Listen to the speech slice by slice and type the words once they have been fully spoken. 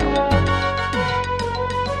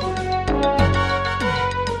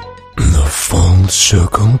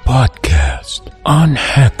Circle podcast on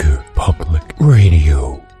Hacker Public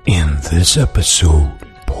Radio. In this episode,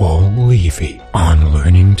 Paul Levy on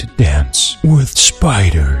learning to dance with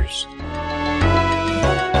spiders.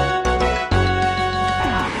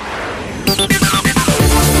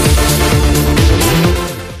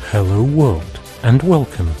 Hello world, and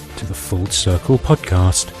welcome to the Full Circle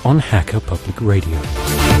podcast on Hacker Public Radio.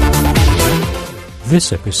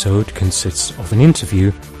 This episode consists of an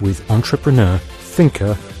interview with entrepreneur,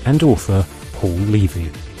 thinker and author Paul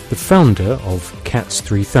Levy, the founder of Cats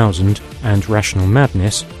 3000 and Rational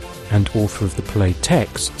Madness and author of the play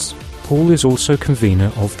Texts. Paul is also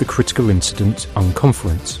convener of the Critical Incident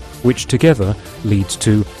Unconference, which together leads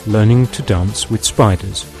to Learning to Dance with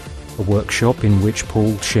Spiders, a workshop in which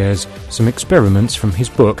Paul shares some experiments from his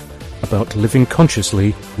book about living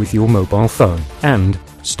consciously with your mobile phone and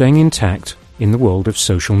staying intact in the world of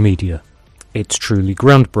social media. It's truly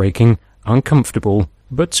groundbreaking, uncomfortable,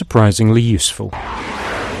 but surprisingly useful.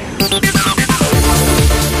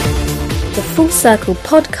 The Full Circle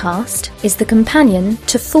podcast is the companion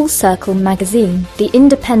to Full Circle magazine, the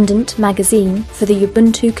independent magazine for the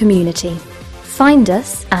Ubuntu community. Find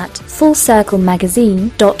us at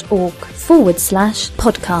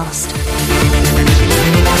fullcirclemagazine.org/podcast.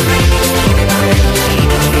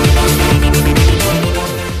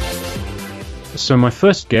 So my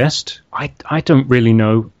first guest, I don't really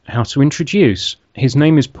know how to introduce. His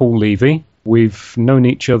name is Paul Levy. We've known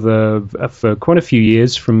each other for quite a few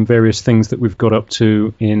years from various things that we've got up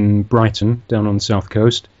to in Brighton, down on the south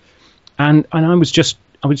coast. And I was just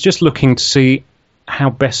looking to see how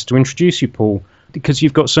best to introduce you, Paul, because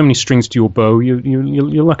you've got so many strings to your bow.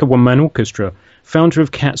 You're like a one-man orchestra. Founder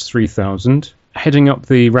of Cats 3000, heading up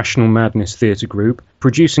the Rational Madness theatre group,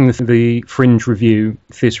 producing the Fringe Review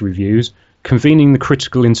theatre reviews, convening the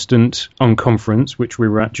Critical Incident Unconference, which we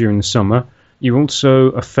were at during the summer. You're also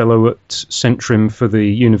a fellow at Centrim for the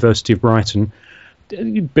University of Brighton.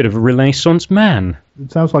 A bit of a Renaissance man.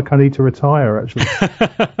 It sounds like I need to retire, actually.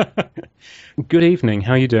 Good evening.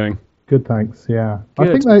 How are you doing? Good, thanks. Yeah. Good.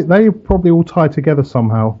 I think they probably all tie together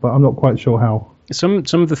somehow, but I'm not quite sure how. Some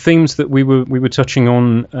of the themes that we were touching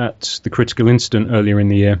on at the Critical Incident earlier in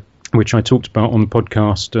the year, which I talked about on the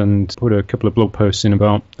podcast and put a couple of blog posts in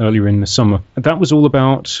about earlier in the summer. That was all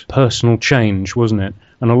about personal change, wasn't it?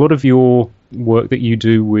 And a lot of your work that you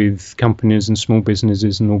do with companies and small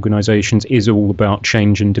businesses and organisations is all about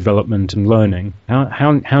change and development and learning.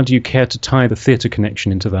 How do you care to tie the theatre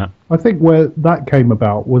connection into that? I think where that came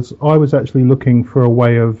about was I was actually looking for a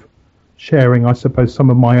way of sharing, I suppose, some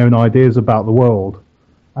of my own ideas about the world,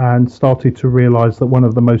 and started to realise that one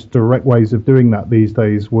of the most direct ways of doing that these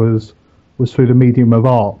days was through the medium of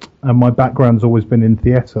art. And my background's always been in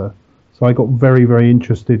theatre, so I got very, very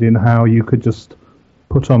interested in how you could just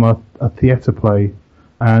put on a theatre play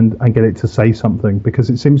and get it to say something, because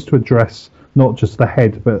it seems to address not just the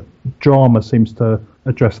head, but drama seems to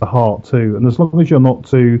address the heart too. And as long as you're not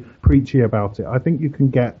too preachy about it, I think you can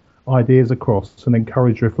get ideas across and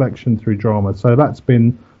encourage reflection through drama. So that's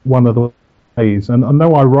been one of the ways. And I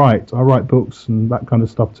know I write books and that kind of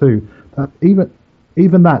stuff too.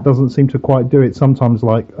 Even that doesn't seem to quite do it sometimes,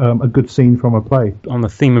 like a good scene from a play. On the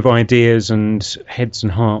theme of ideas and heads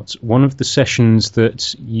and hearts, one of the sessions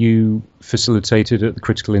that you facilitated at the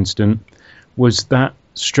Critical Incident was that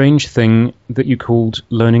strange thing that you called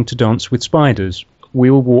Learning to Dance with Spiders. We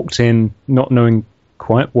all walked in not knowing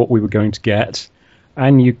quite what we were going to get,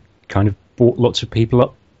 and you kind of brought lots of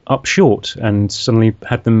people up short and suddenly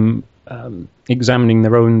had them examining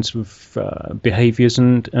their own sort of behaviours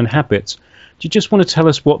and habits. Do you just want to tell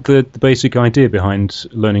us what the basic idea behind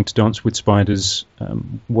Learning to Dance with Spiders,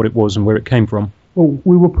 what it was and where it came from? Well,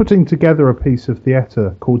 we were putting together a piece of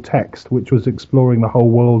theatre called Text, which was exploring the whole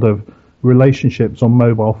world of relationships on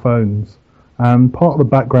mobile phones. And part of the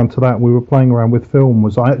background to that, we were playing around with film,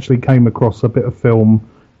 was I actually came across a bit of film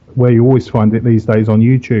where you always find it these days on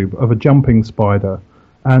YouTube, of a jumping spider.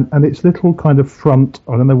 And its little kind of front,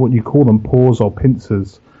 I don't know what you call them, paws or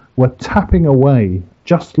pincers, were tapping away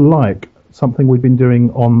just like something we'd been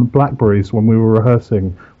doing on Blackberries when we were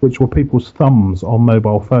rehearsing, which were people's thumbs on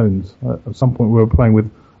mobile phones. At some point we were playing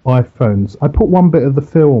with iPhones. I put one bit of the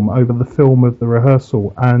film over the film of the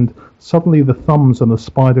rehearsal, and suddenly the thumbs and the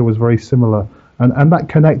spider was very similar. And that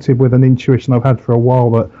connected with an intuition I've had for a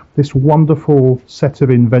while, that this wonderful set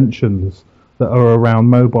of inventions that are around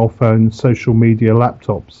mobile phones, social media,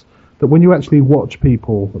 laptops, that when you actually watch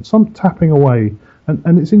people, some tapping away,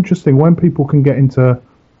 and it's interesting when people can get into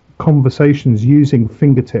conversations using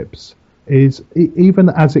fingertips, is even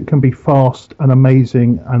as it can be fast and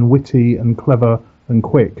amazing and witty and clever and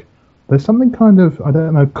quick, there's something kind of, I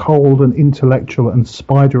don't know, cold and intellectual and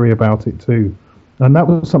spidery about it too. And that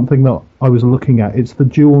was something that I was looking at. It's the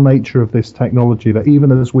dual nature of this technology, that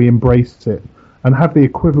even as we embrace it and have the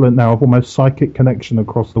equivalent now of almost psychic connection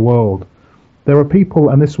across the world, there are people,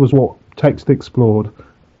 and this was what Text explored,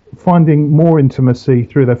 finding more intimacy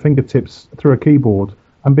through their fingertips through a keyboard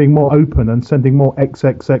and being more open and sending more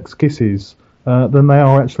XXX kisses than they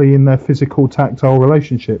are actually in their physical tactile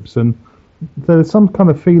relationships. And there's some kind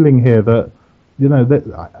of feeling here that, you know, that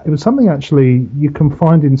it was something actually you can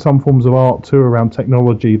find in some forms of art too around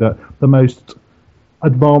technology, that the most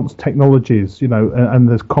advanced technologies, you know, and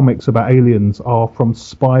there's comics about aliens, are from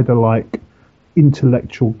spider-like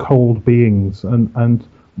intellectual cold beings. And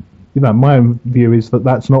you know, my own view is that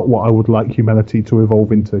that's not what I would like humanity to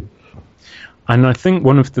evolve into. And I think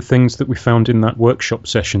one of the things that we found in that workshop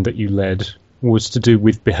session that you led was to do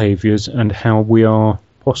with behaviours and how we are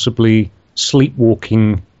possibly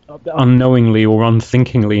sleepwalking unknowingly or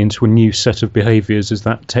unthinkingly into a new set of behaviours as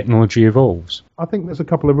that technology evolves. I think there's a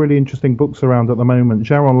couple of really interesting books around at the moment.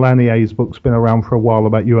 Jaron Lanier's book's been around for a while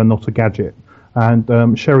about You Are Not a Gadget,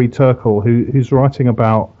 and Sherry Turkle, who's writing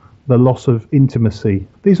about the loss of intimacy.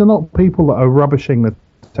 These are not people that are rubbishing the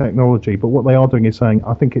technology, but what they are doing is saying,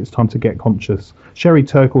 I think it's time to get conscious. Sherry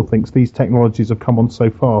Turkle thinks these technologies have come on so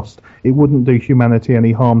fast, it wouldn't do humanity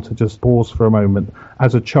any harm to just pause for a moment.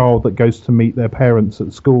 As a child that goes to meet their parents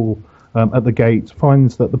at school, at the gate,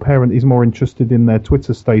 finds that the parent is more interested in their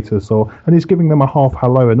Twitter status and is giving them a half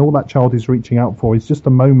hello, and all that child is reaching out for is just a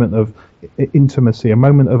moment of intimacy, a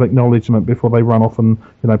moment of acknowledgement before they run off and,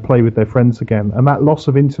 you know, play with their friends again. And that loss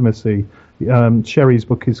of intimacy, Sherry's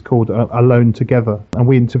book is called Alone Together, and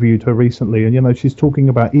we interviewed her recently, and, you know, she's talking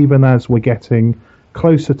about even as we're getting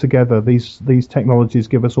closer together, these technologies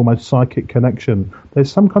give us almost psychic connection.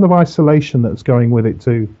 There's some kind of isolation that's going with it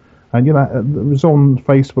too. And, you know, it was on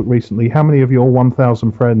Facebook recently, how many of your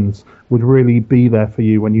 1,000 friends would really be there for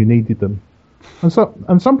you when you needed them?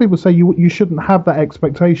 And some people say you shouldn't have that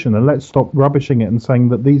expectation, and let's stop rubbishing it and saying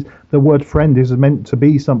that the word friend is meant to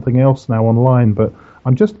be something else now online. But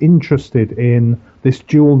I'm just interested in this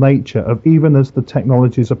dual nature of, even as the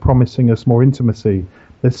technologies are promising us more intimacy,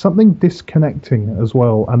 there's something disconnecting as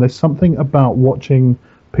well. And there's something about watching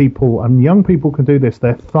people, and young people can do this,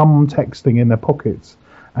 they're thumb texting in their pockets.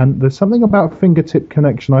 And there's something about fingertip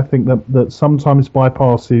connection, I think, that sometimes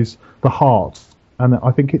bypasses the heart. And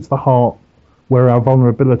I think it's the heart where our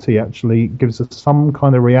vulnerability actually gives us some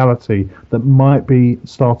kind of reality that might be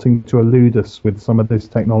starting to elude us with some of this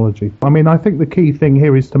technology. I mean, I think the key thing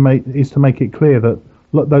here is to make it clear that,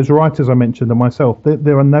 look, those writers I mentioned and myself,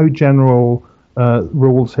 there are no general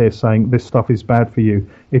rules here saying this stuff is bad for you.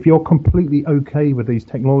 If you're completely okay with these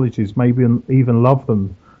technologies, maybe even love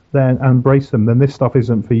them, then embrace them, then this stuff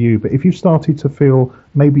isn't for you. But if you started to feel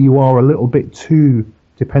maybe you are a little bit too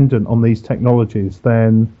dependent on these technologies,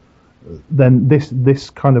 then this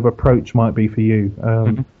kind of approach might be for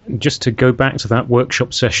you. Just to go back to that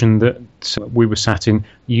workshop session that we were sat in,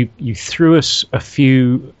 you threw us a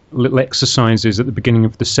few little exercises at the beginning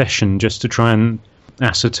of the session just to try and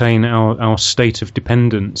ascertain our state of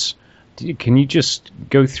dependence. Can you just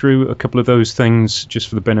go through a couple of those things just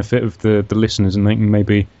for the benefit of the listeners, and they can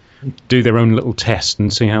maybe do their own little test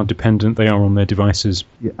and see how dependent they are on their devices?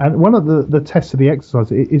 Yeah, and one of the tests of the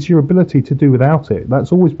exercise is your ability to do without it.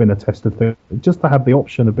 That's always been a test of things. Just to have the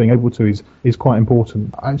option of being able to is quite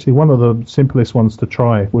important. Actually, one of the simplest ones to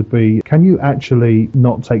try would be, can you actually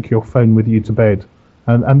not take your phone with you to bed?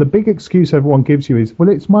 And the big excuse everyone gives you is, well,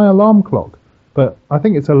 it's my alarm clock. But I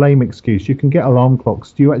think it's a lame excuse. You can get alarm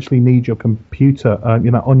clocks. Do you actually need your computer,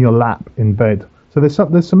 on your lap in bed? So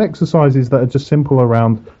there's some exercises that are just simple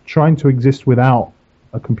around trying to exist without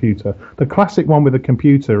a computer. The classic one with a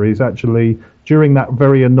computer is actually during that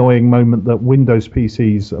very annoying moment that Windows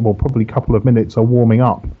PCs, well, probably a couple of minutes, are warming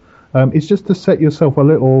up. It's just to set yourself a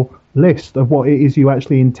little list of what it is you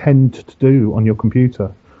actually intend to do on your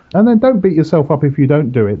computer. And then don't beat yourself up if you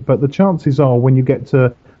don't do it. But the chances are when you get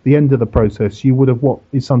to the end of the process, you would have what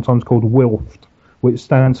is sometimes called WILFed, which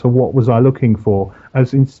stands for what was I looking for,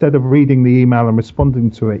 as instead of reading the email and responding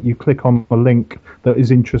to it, you click on a link that is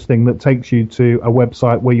interesting that takes you to a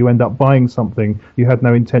website where you end up buying something you had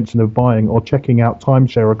no intention of buying, or checking out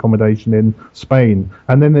timeshare accommodation in Spain.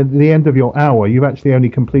 And then at the end of your hour, you've actually only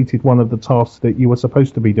completed one of the tasks that you were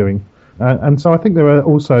supposed to be doing. And so I think there are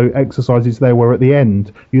also exercises there where at the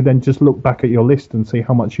end, you then just look back at your list and see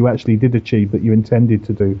how much you actually did achieve that you intended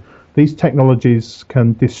to do. These technologies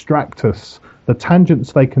can distract us. The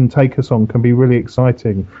tangents they can take us on can be really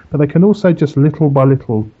exciting, but they can also just little by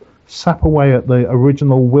little sap away at the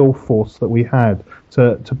original will force that we had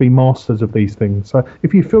to be masters of these things. So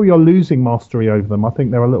if you feel you're losing mastery over them, I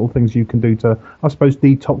think there are little things you can do to, I suppose,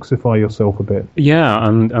 detoxify yourself a bit. Yeah,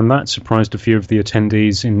 and that surprised a few of the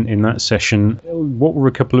attendees in that session. What were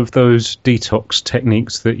a couple of those detox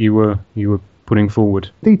techniques that you were putting forward?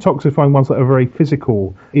 Detoxifying ones that are very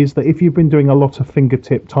physical is that if you've been doing a lot of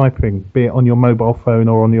fingertip typing, be it on your mobile phone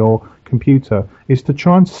or on your computer, is to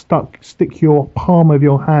try and stick your palm of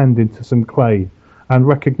your hand into some clay and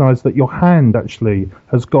recognize that your hand actually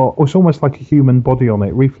has got, it's almost like a human body on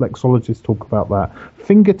it. Reflexologists talk about that.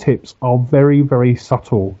 Fingertips are very, very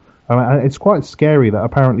subtle. And it's quite scary that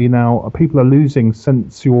apparently now people are losing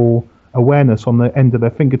sensual awareness on the end of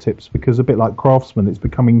their fingertips because, a bit like craftsmen, it's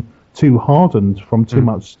becoming too hardened from too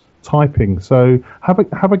much typing. So have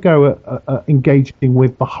a go at engaging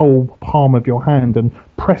with the whole palm of your hand and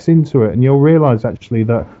press into it, and you'll realize actually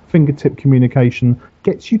that fingertip communication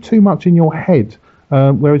gets you too much in your head.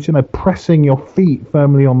 Whereas, pressing your feet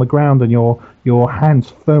firmly on the ground and your hands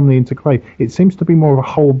firmly into clay, it seems to be more of a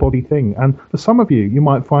whole body thing. And for some of you, you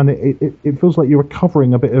might find it feels like you're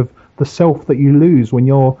recovering a bit of the self that you lose when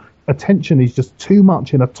your attention is just too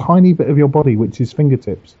much in a tiny bit of your body, which is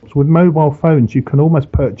fingertips. So with mobile phones, you can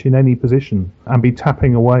almost perch in any position and be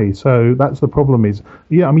tapping away. So that's the problem is,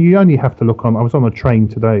 you only have to look on, I was on a train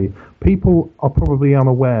today. People are probably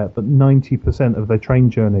unaware that 90% of their train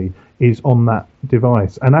journey is on that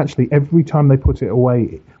device. And actually, every time they put it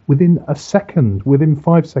away, within a second, within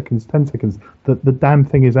 5 seconds, 10 seconds, the damn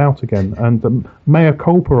thing is out again. And mea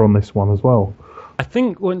culpa on this one as well. I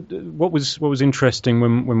think what was interesting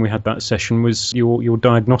when we had that session was your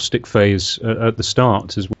diagnostic phase at the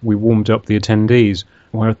start, as we warmed up the attendees.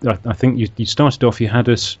 Where I think you started off, you had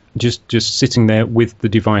us just sitting there with the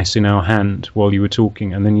device in our hand while you were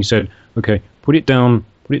talking, and then you said, "Okay, put it down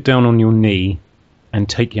on your knee, and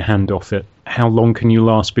take your hand off it." How long can you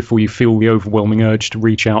last before you feel the overwhelming urge to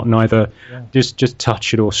reach out and either just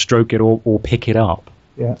touch it or stroke it or pick it up?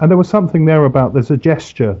 Yeah, and there was something there about, there's a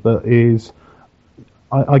gesture that is,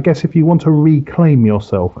 I guess if you want to reclaim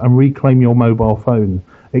yourself and reclaim your mobile phone,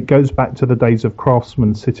 it goes back to the days of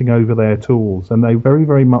craftsmen sitting over their tools, and they very,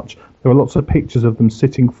 very much, there are lots of pictures of them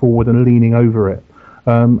sitting forward and leaning over it.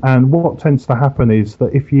 And what tends to happen is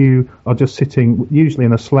that if you are just sitting, usually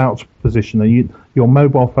in a slouch position, and your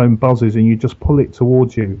mobile phone buzzes and you just pull it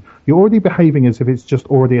towards you, you're already behaving as if it's just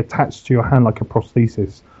already attached to your hand like a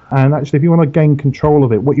prosthesis. And actually, if you want to gain control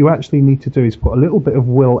of it, what you actually need to do is put a little bit of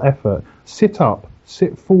will effort, sit up,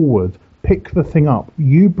 sit forward, pick the thing up,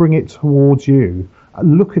 you bring it towards you,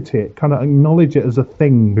 look at it, kind of acknowledge it as a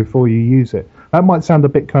thing before you use it. That might sound a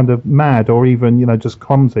bit kind of mad or even, just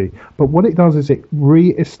clumsy, but what it does is it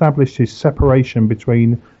re-establishes separation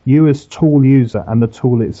between you as tool user and the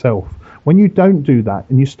tool itself. When you don't do that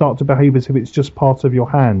and you start to behave as if it's just part of your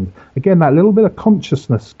hand, again, that little bit of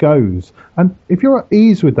consciousness goes. And if you're at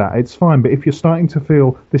ease with that, it's fine. But if you're starting to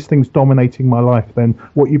feel this thing's dominating my life, then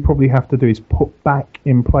what you probably have to do is put back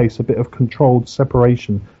in place a bit of controlled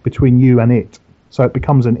separation between you and it. So it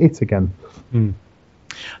becomes an it again. Mm.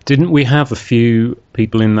 Didn't we have a few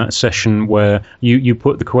people in that session where you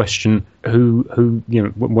put the question, who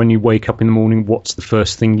when you wake up in the morning, what's the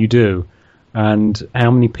first thing you do? And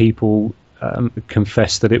how many people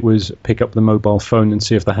confess that it was pick up the mobile phone and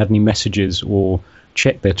see if they had any messages or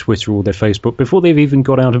check their Twitter or their Facebook before they've even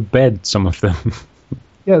got out of bed, some of them?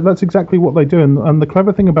 Yeah, that's exactly what they do. And the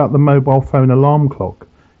clever thing about the mobile phone alarm clock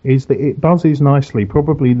is that it buzzes nicely,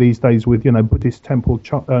 probably these days with, Buddhist temple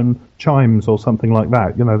chimes or something like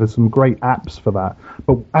that. There's some great apps for that.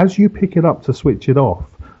 But as you pick it up to switch it off,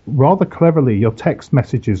 rather cleverly, your text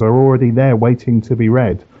messages are already there waiting to be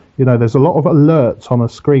read. There's a lot of alerts on a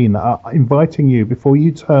screen that are inviting you, before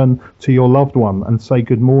you turn to your loved one and say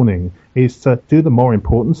good morning, is to do the more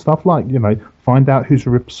important stuff like, find out who's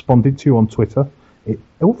responded to you on Twitter. It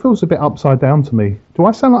all feels a bit upside down to me. Do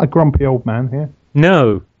I sound like a grumpy old man here?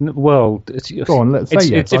 No, well, go on. Let's say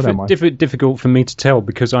yes. I don't mind. Difficult for me to tell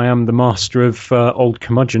because I am the master of old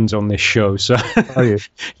curmudgeons on this show. So are you?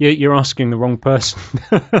 You're asking the wrong person.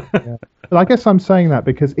 Yeah. But I guess I'm saying that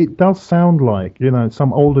because it does sound like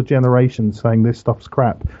some older generation saying this stuff's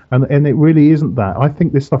crap, and it really isn't that. I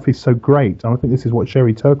think this stuff is so great, and I think this is what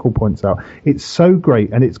Sherry Turkle points out. It's so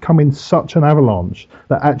great, and it's come in such an avalanche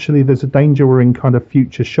that actually there's a danger we're in kind of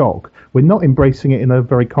future shock. We're not embracing it in a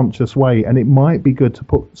very conscious way, and it might be good to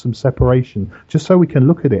put some separation just so we can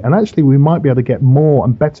look at it. And actually, we might be able to get more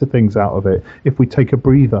and better things out of it if we take a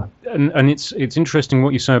breather. And it's interesting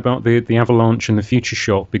what you say about the avalanche and the future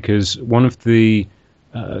shock, because one of the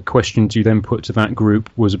questions you then put to that group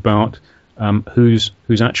was about who's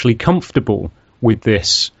actually comfortable with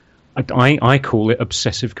this I call it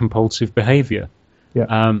obsessive compulsive behavior.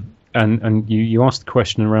 Yeah. And you asked the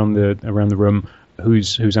question around the room,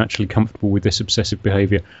 who's actually comfortable with this obsessive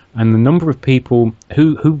behavior, and the number of people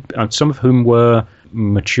who some of whom were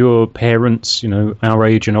mature parents, our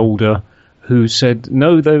age and older, who said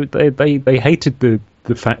no, they hated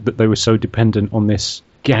the fact that they were so dependent on this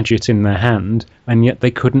gadget in their hand, and yet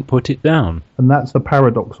they couldn't put it down. And that's the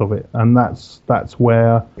paradox of it, and that's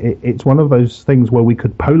where it's one of those things where we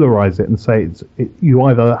could polarize it and say you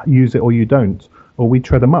either use it or you don't, or we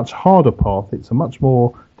tread a much harder path. It's a much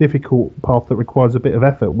more difficult path that requires a bit of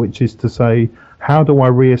effort, which is to say, how do I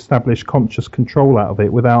re-establish conscious control out of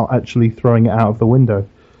it without actually throwing it out of the window?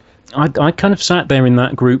 I kind of sat there in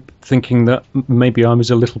that group thinking that maybe I was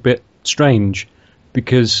a little bit strange,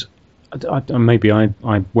 because maybe I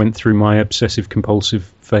went through my obsessive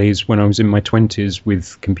compulsive phase when I was in my 20s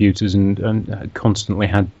with computers and constantly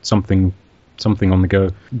had something on the go.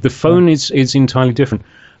 The phone is entirely different.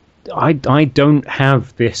 I don't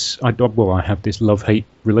have this. I have this love-hate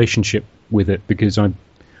relationship with it, because I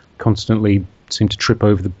constantly seem to trip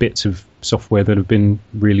over the bits of software that have been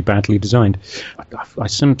really badly designed.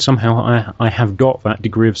 Somehow I have got that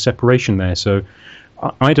degree of separation there. So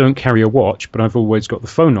I don't carry a watch, but I've always got the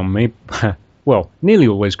phone on me. Well, nearly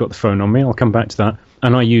always got the phone on me. I'll come back to that.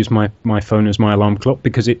 And I use my phone as my alarm clock,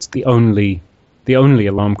 because it's the only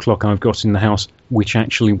alarm clock I've got in the house which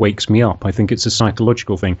actually wakes me up. I think it's a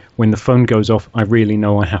psychological thing. When the phone goes off, I really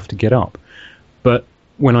know I have to get up. But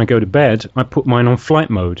when I go to bed, I put mine on flight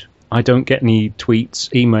mode. I don't get any tweets,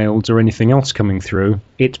 emails, or anything else coming through.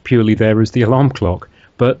 It's purely there as the alarm clock.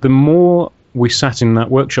 But the more we sat in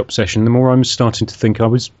that workshop session, the more I was starting to think I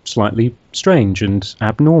was slightly strange and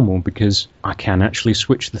abnormal, because I can actually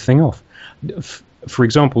switch the thing off. For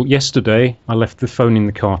example, yesterday I left the phone in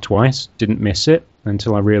the car twice, didn't miss it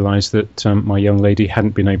until I realised that my young lady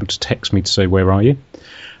hadn't been able to text me to say, "Where are you?"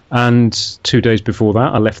 And 2 days before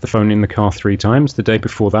that, I left the phone in the car 3 times. The day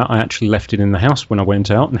before that, I actually left it in the house when I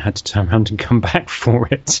went out and had to turn around and come back for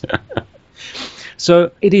it.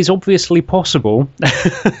 So it is obviously possible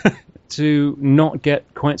to not get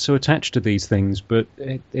quite so attached to these things, but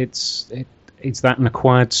is that an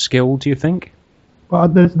acquired skill, do you think? Well,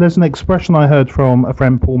 there's an expression I heard from a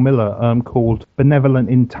friend, Paul Miller, called benevolent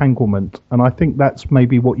entanglement, and I think that's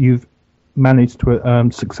maybe what you've managed to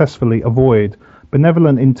successfully avoid.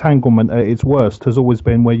 Benevolent entanglement at its worst has always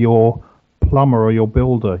been where your plumber or your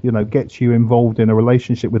builder, gets you involved in a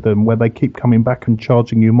relationship with them where they keep coming back and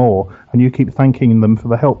charging you more, and you keep thanking them for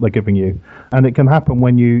the help they're giving you. And it can happen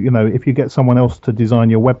when if you get someone else to design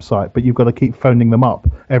your website, but you've got to keep phoning them up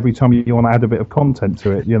every time you want to add a bit of content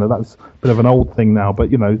to it. That's a bit of an old thing now, but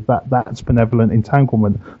that's benevolent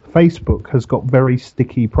entanglement. Facebook has got very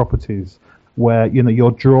sticky properties where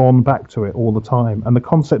you're drawn back to it all the time, and the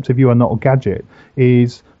concept of you are not a gadget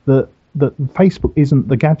is that Facebook isn't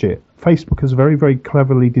the gadget. Facebook has very, very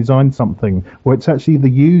cleverly designed something where it's actually the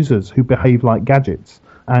users who behave like gadgets,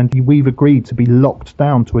 and we've agreed to be locked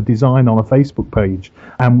down to a design on a Facebook page,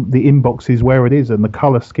 and the inbox is where it is and the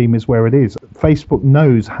color scheme is where it is. Facebook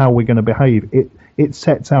knows how we're going to behave. It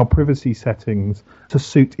sets our privacy settings to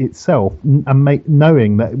suit itself, and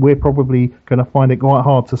knowing that we're probably going to find it quite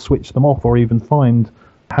hard to switch them off or even find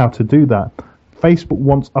how to do that. Facebook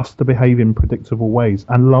wants us to behave in predictable ways,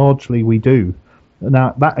 and largely we do.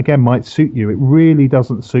 Now, that again might suit you. It really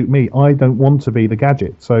doesn't suit me. I don't want to be the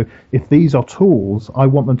gadget. So if these are tools, I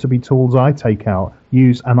want them to be tools I take out,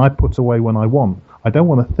 use, and I put away when I want. I don't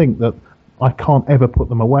want to think that I can't ever put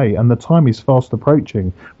them away. And the time is fast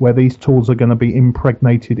approaching where these tools are going to be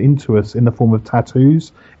impregnated into us in the form of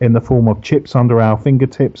tattoos, in the form of chips under our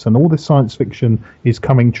fingertips, and all this science fiction is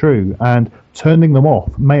coming true. And turning them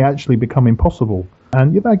off may actually become impossible.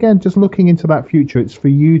 And again, just looking into that future, it's for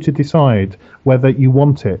you to decide whether you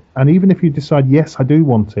want it. And even if you decide, yes, I do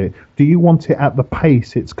want it, do you want it at the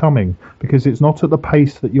pace it's coming? Because it's not at the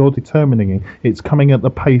pace that you're determining. It's coming at the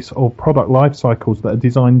pace of product life cycles that are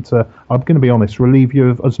designed to, I'm going to be honest, relieve you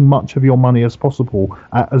of as much of your money as possible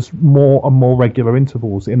at as more and more regular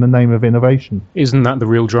intervals in the name of innovation. Isn't that the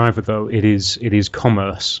real driver, though? It is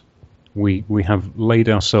commerce. We have laid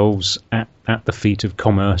ourselves at the feet of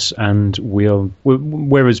commerce, and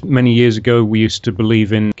whereas many years ago we used to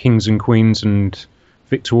believe in kings and queens and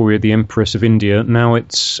Victoria, the Empress of India, now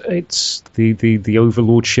it's the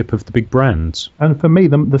overlordship of the big brands. And for me,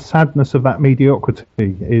 the sadness of that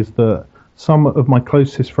mediocrity is that some of my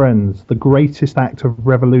closest friends, the greatest act of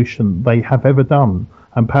revolution they have ever done,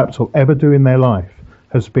 and perhaps will ever do in their life,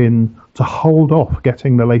 has been to hold off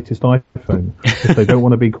getting the latest iPhone if they don't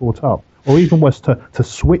want to be caught up. Or even worse, to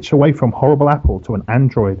switch away from horrible Apple to an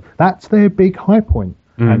Android. That's their big high point.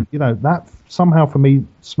 And, that somehow for me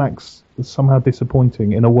smacks somehow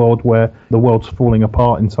disappointing in a world where the world's falling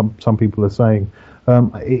apart, and some people are saying.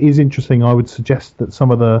 It is interesting. I would suggest that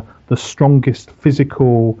some of the strongest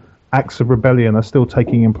physical acts of rebellion are still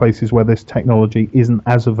taking in places where this technology isn't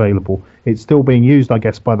as available. It's still being used, I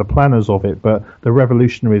guess, by the planners of it, but the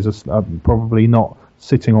revolutionaries are probably not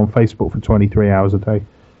sitting on Facebook for 23 hours a day.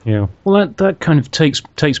 Yeah. Well, that kind of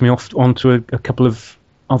takes me off onto a couple of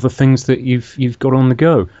other things that you've got on the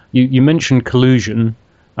go. You mentioned collusion,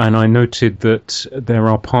 and I noted that there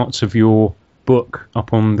are parts of your book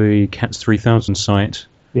up on the CATS 3000 site.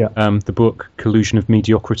 Yeah. The book Collusion of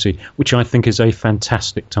Mediocrity, which I think is a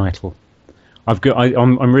fantastic title.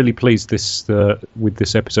 I'm really pleased with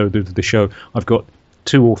this episode of the show. I've got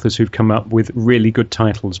two authors who've come up with really good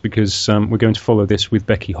titles, because we're going to follow this with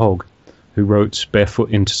Becky Hogg, who wrote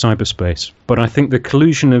Barefoot into Cyberspace. But I think The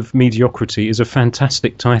Collusion of Mediocrity is a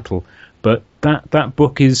fantastic title, but that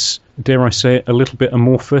book is, dare I say it, a little bit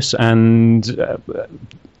amorphous, and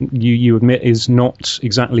you admit is not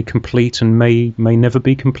exactly complete and may never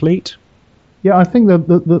be complete. Yeah, I think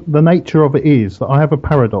the nature of it is that I have a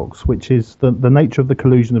paradox, which is the nature of the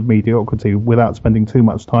collusion of mediocrity, without spending too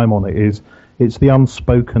much time on it, is it's the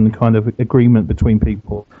unspoken kind of agreement between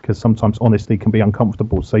people, because sometimes honesty can be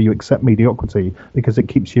uncomfortable. So you accept mediocrity because it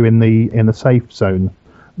keeps you in the safe zone.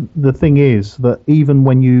 The thing is that even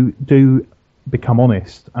when you do become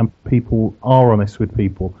honest, and people are honest with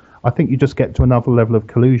people, I think you just get to another level of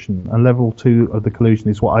collusion. And level 2 of the collusion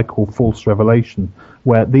is what I call false revelation,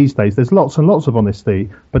 where these days there's lots and lots of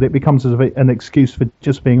honesty, but it becomes an excuse for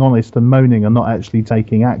just being honest and moaning and not actually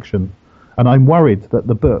taking action. And I'm worried that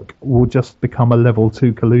the book will just become a level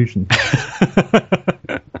 2 collusion.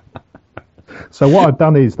 So what I've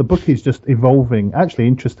done is the book is just evolving, actually,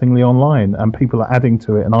 interestingly, online, and people are adding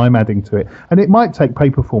to it, and I'm adding to it. And it might take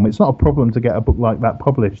paper form. It's not a problem to get a book like that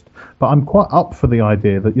published, but I'm quite up for the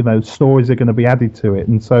idea that, stories are going to be added to it.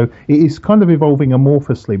 And so it is kind of evolving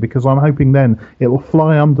amorphously, because I'm hoping then it will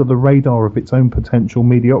fly under the radar of its own potential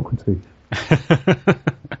mediocrity.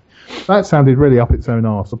 That sounded really up its own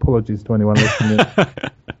arse. Apologies to anyone listening.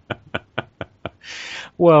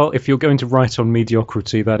 Well, if you're going to write on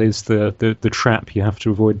mediocrity, that is the trap you have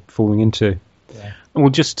to avoid falling into. Yeah. Well,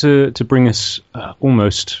 just to bring us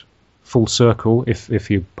almost full circle,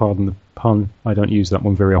 if you pardon the pun, I don't use that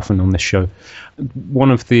one very often on this show.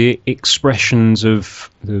 One of the expressions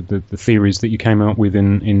of the theories that you came out with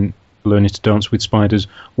in Learning to Dance with Spiders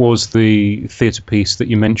was the theatre piece that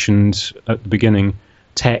you mentioned at the beginning,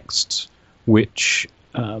 Texts, which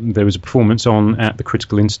there was a performance on at the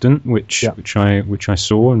Critical Incident, which I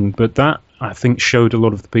saw, but that I think showed a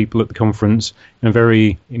lot of the people at the conference in a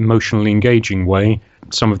very emotionally engaging way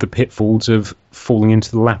some of the pitfalls of falling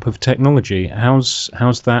into the lap of technology. How's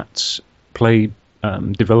that play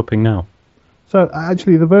developing now? So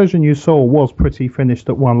actually, the version you saw was pretty finished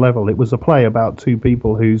at one level. It was a play about two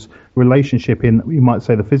people whose relationship in, you might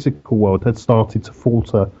say, the physical world had started to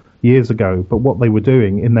falter years ago, but what they were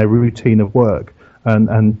doing in their routine of work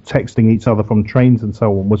and texting each other from trains and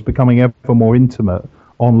so on was becoming ever more intimate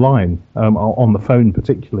online, on the phone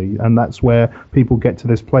particularly, and that's where people get to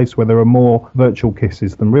this place where there are more virtual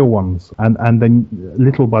kisses than real ones, and then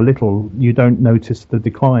little by little you don't notice the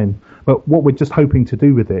decline. But what we're just hoping to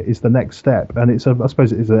do with it is the next step, and I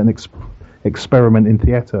suppose it is an experiment in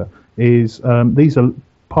theatre, is these are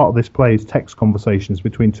part of this play is text conversations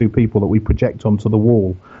between two people that we project onto the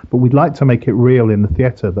wall, but we'd like to make it real in the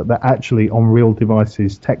theatre, that they're actually on real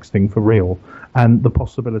devices texting for real, and the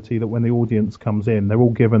possibility that when the audience comes in, they're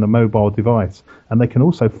all given a mobile device, and they can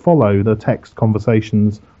also follow the text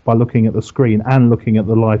conversations by looking at the screen and looking at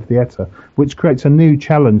the live theatre, which creates a new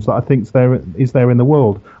challenge that I think is there in the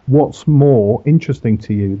world. What's more interesting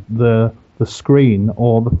to you, the screen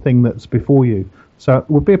or the thing that's before you? So it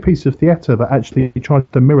would be a piece of theatre that actually tries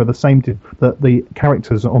to mirror the same that the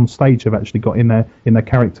characters on stage have actually got in their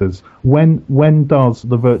characters. When does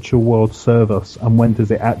the virtual world serve us, and when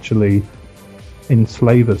does it actually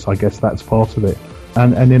enslave us? I guess that's part of it.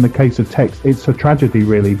 And in the case of text, it's a tragedy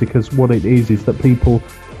really, because what it is that people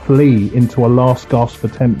flee into a last gasp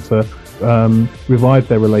attempt to revive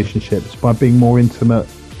their relationships by being more intimate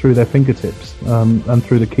through their fingertips and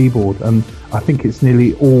through the keyboard, and I think it's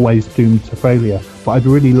nearly always doomed to failure. But I'd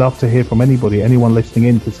really love to hear from anyone listening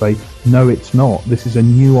in, to say, no, it's not. This is a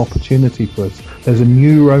new opportunity for us. There's a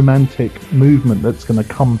new romantic movement that's going to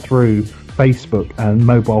come through Facebook and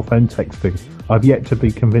mobile phone texting. I've yet to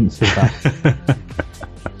be convinced of that.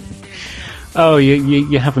 Oh,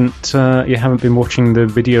 you haven't been watching the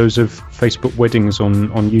videos of Facebook weddings on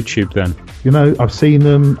YouTube then? You know, I've seen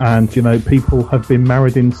them, and you know, people have been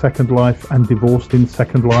married in Second Life and divorced in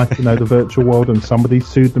Second Life. You know, the virtual world, and somebody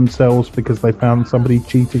sued themselves because they found somebody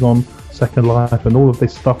cheating on Second Life, and all of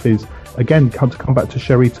this stuff is, again, to come back to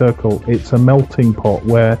Sherry Turkle, it's a melting pot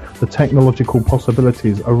where the technological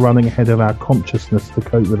possibilities are running ahead of our consciousness to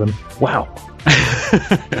cope with them. Wow.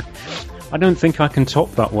 I don't think I can top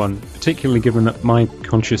that one, particularly given that my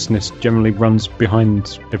consciousness generally runs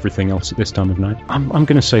behind everything else at this time of night. I'm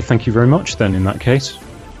going to say thank you very much then, in that case.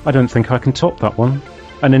 I don't think I can top that one.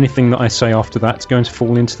 And anything that I say after that's going to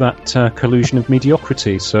fall into that collusion of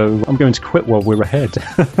mediocrity, so I'm going to quit while we're ahead.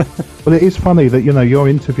 Well, it is funny that, you know, you're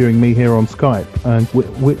interviewing me here on Skype, and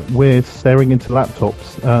we're staring into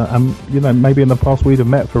laptops, and, you know, maybe in the past we'd have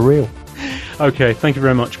met for real. Okay, thank you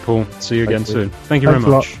very much, Paul. See you again soon. Thank you Thanks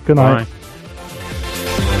very much. A lot. Good night. Bye.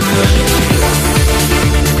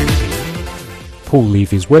 Paul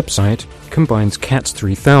Levy's website combines CATS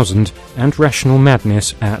 3000 and Rational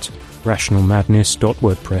Madness at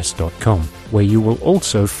rationalmadness.wordpress.com, where you will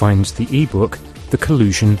also find the ebook The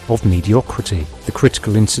Collusion of Mediocrity. The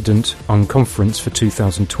Critical Incident Unconference for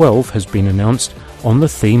 2012 has been announced on the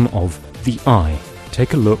theme of the Eye.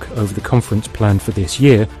 Take a look over the conference planned for this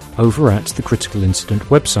year over at the Critical Incident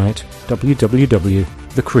website,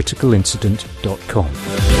 www.thecriticalincident.com.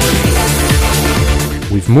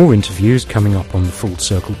 With more interviews coming up on the Full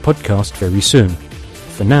Circle podcast very soon.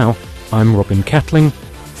 For now, I'm Robin Catling.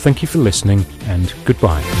 Thank you for listening, and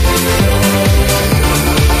goodbye.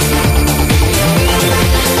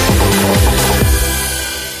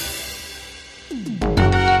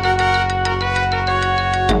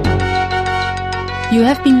 You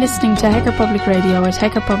have been listening to Hacker Public Radio at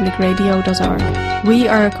hackerpublicradio.org. We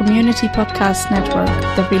are a community podcast network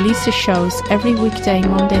that releases shows every weekday,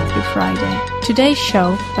 Monday through Friday. Today's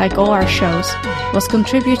show, like all our shows, was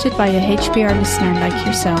contributed by a HPR listener like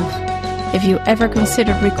yourself. If you ever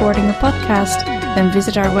considered recording a podcast, then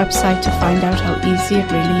visit our website to find out how easy it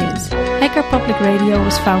really is. Hacker Public Radio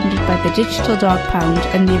was founded by the Digital Dog Pound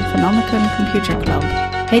and the Infonomicon Computer Club.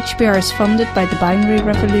 HPR is funded by the Binary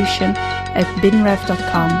Revolution at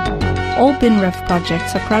binrev.com. All BinRev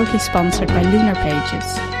projects are proudly sponsored by Lunar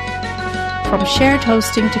Pages. From shared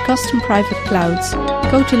hosting to custom private clouds,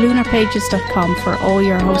 go to lunarpages.com for all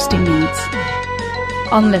your hosting needs.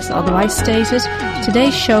 Unless otherwise stated,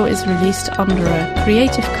 today's show is released under a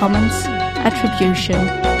Creative Commons Attribution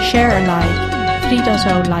Share Alike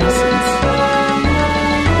 3.0 license.